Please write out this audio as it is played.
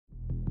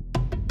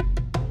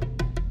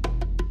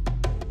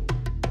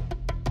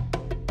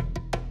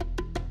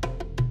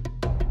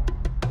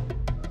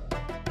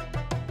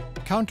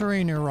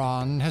Countering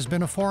Iran has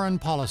been a foreign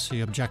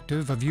policy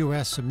objective of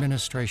U.S.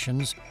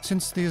 administrations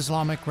since the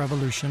Islamic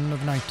Revolution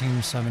of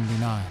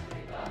 1979.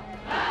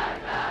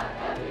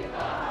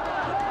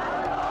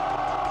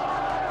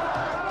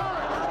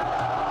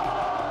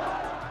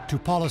 To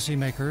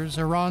policymakers,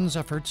 Iran's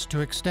efforts to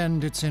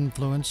extend its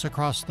influence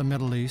across the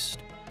Middle East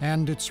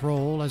and its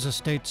role as a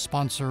state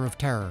sponsor of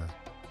terror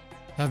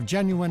have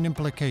genuine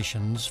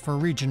implications for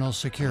regional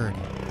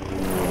security.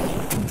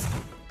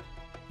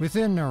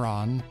 Within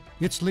Iran,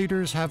 its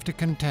leaders have to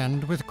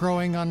contend with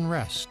growing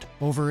unrest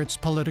over its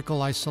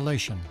political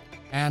isolation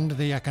and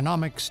the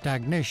economic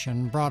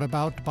stagnation brought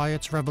about by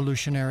its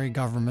revolutionary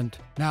government,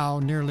 now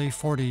nearly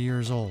 40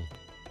 years old.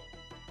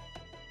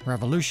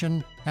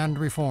 Revolution and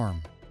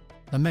reform,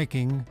 the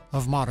making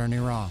of modern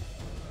Iran.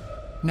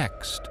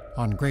 Next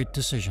on Great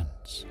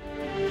Decisions.